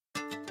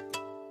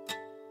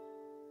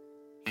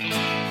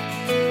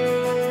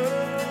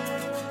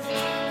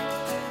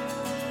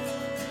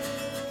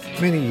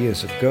Many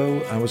years ago,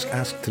 I was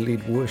asked to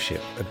lead worship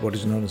at what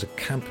is known as a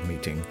camp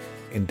meeting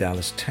in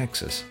Dallas,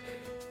 Texas.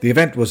 The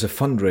event was a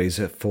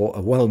fundraiser for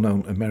a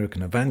well-known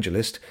American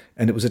evangelist,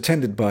 and it was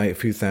attended by a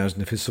few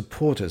thousand of his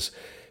supporters.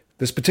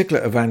 This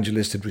particular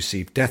evangelist had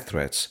received death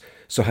threats,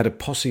 so had a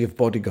posse of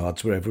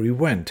bodyguards wherever he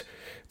went.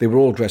 They were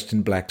all dressed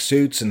in black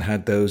suits and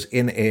had those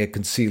in-air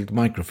concealed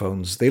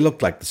microphones. They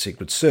looked like the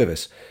Secret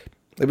Service.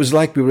 It was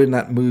like we were in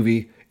that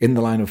movie, In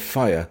the Line of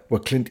Fire, where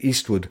Clint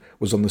Eastwood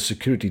was on the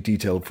security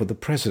detail for the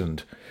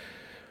president.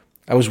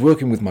 I was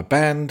working with my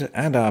band,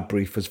 and our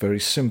brief was very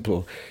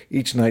simple.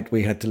 Each night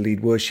we had to lead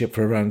worship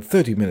for around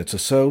 30 minutes or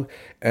so,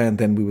 and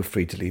then we were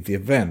free to leave the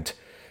event.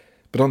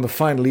 But on the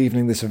final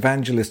evening, this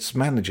evangelist's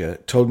manager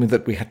told me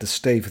that we had to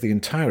stay for the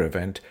entire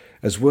event,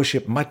 as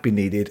worship might be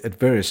needed at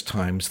various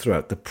times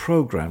throughout the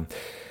program.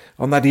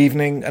 On that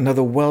evening,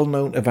 another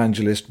well-known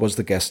evangelist was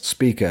the guest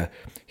speaker.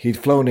 He'd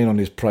flown in on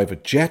his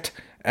private jet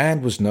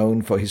and was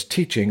known for his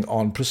teaching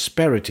on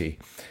prosperity.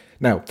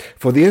 Now,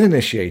 for the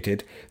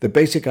uninitiated, the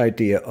basic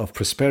idea of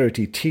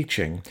prosperity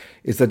teaching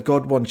is that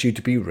God wants you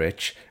to be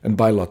rich and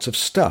buy lots of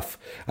stuff.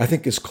 I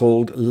think it's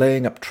called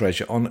laying up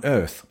treasure on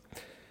earth.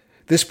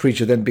 This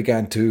preacher then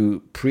began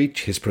to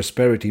preach his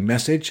prosperity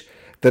message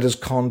that has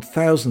conned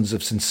thousands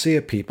of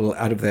sincere people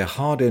out of their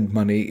hard-earned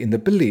money in the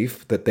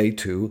belief that they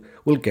too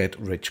will get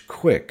rich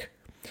quick.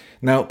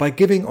 Now, by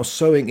giving or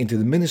sowing into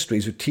the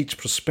ministries who teach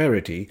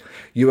prosperity,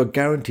 you are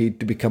guaranteed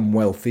to become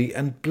wealthy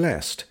and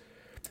blessed.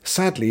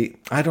 Sadly,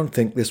 I don't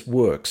think this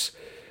works.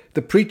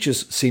 The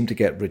preachers seem to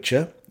get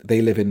richer.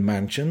 They live in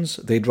mansions,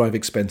 they drive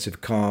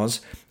expensive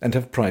cars, and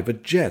have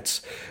private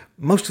jets.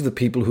 Most of the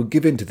people who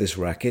give into this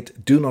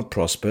racket do not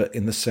prosper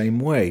in the same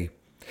way.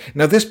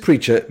 Now, this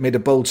preacher made a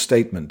bold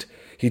statement.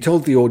 He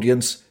told the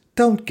audience,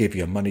 "Don't give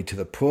your money to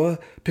the poor,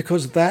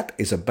 because that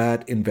is a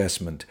bad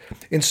investment.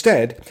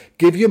 Instead,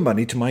 give your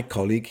money to my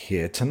colleague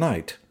here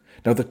tonight."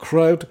 Now, the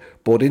crowd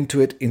bought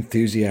into it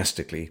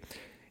enthusiastically,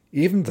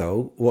 even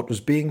though what was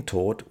being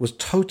taught was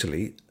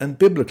totally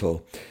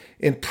unbiblical.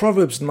 In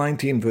Proverbs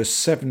 19, verse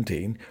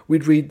 17,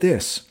 we'd read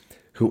this: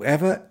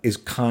 "Whoever is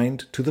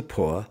kind to the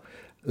poor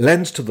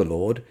lends to the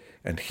Lord,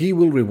 and he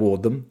will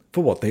reward them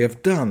for what they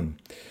have done."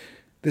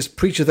 This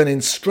preacher then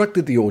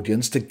instructed the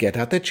audience to get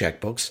out their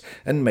checkbooks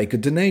and make a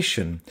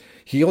donation.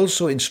 He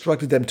also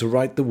instructed them to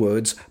write the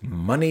words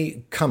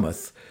 "Money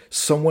Cometh"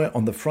 somewhere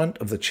on the front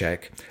of the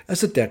check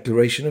as a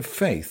declaration of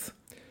faith,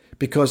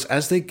 because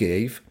as they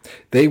gave,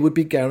 they would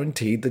be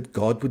guaranteed that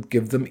God would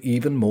give them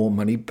even more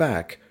money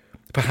back,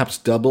 perhaps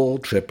double,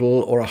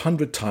 triple, or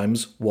 100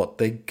 times what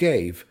they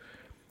gave.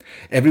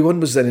 Everyone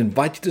was then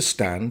invited to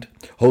stand,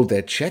 hold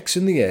their checks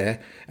in the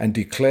air, and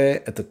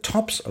declare at the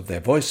tops of their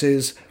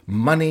voices,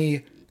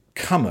 "Money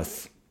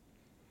cometh."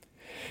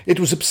 It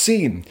was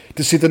obscene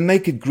to see the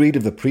naked greed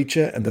of the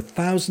preacher and the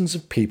thousands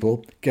of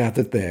people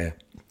gathered there.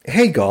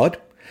 "Hey God,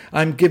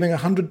 I'm giving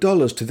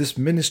 $100 to this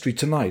ministry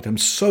tonight. I'm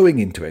sowing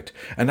into it,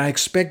 and I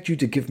expect you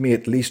to give me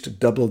at least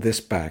double this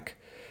back."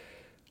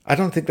 I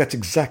don't think that's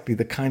exactly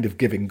the kind of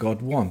giving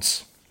God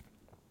wants.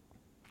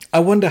 I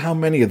wonder how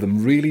many of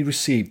them really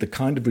received the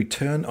kind of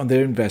return on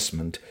their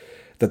investment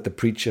that the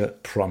preacher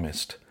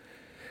promised.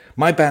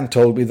 My band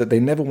told me that they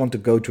never want to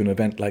go to an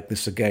event like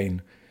this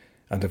again,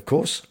 and of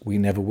course, we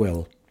never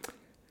will.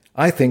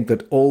 I think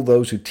that all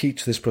those who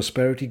teach this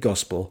prosperity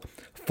gospel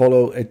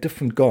follow a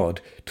different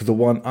God to the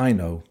one I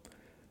know.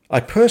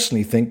 I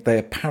personally think they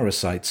are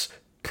parasites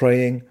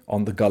preying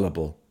on the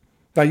gullible.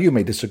 Now, you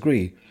may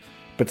disagree,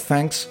 but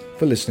thanks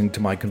for listening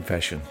to my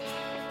confession.